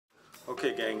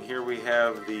Okay gang, here we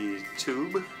have the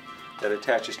tube that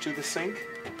attaches to the sink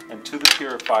and to the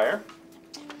purifier.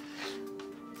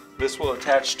 This will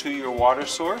attach to your water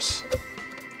source,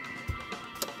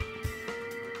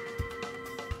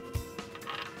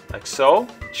 like so.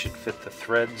 It should fit the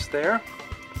threads there.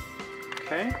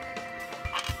 Okay.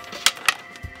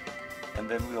 And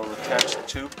then we'll attach the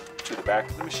tube to the back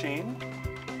of the machine.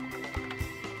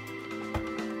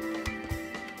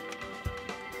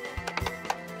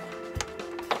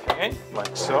 Okay,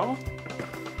 like so.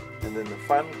 And then the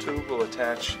final tube will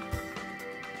attach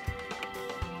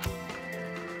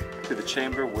to the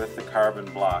chamber with the carbon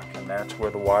block, and that's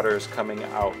where the water is coming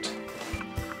out.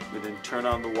 We then turn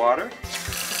on the water,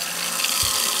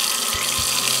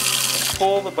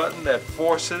 pull the button that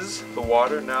forces the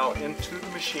water now into the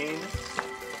machine,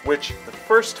 which the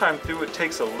first time through it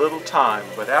takes a little time,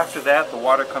 but after that the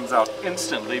water comes out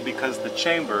instantly because the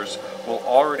chambers will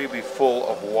already be full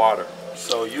of water.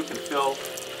 So you can fill,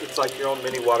 it's like your own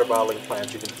mini water bottling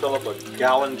plant. You can fill up a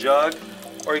gallon jug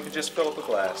or you can just fill up a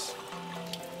glass.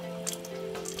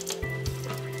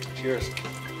 Cheers.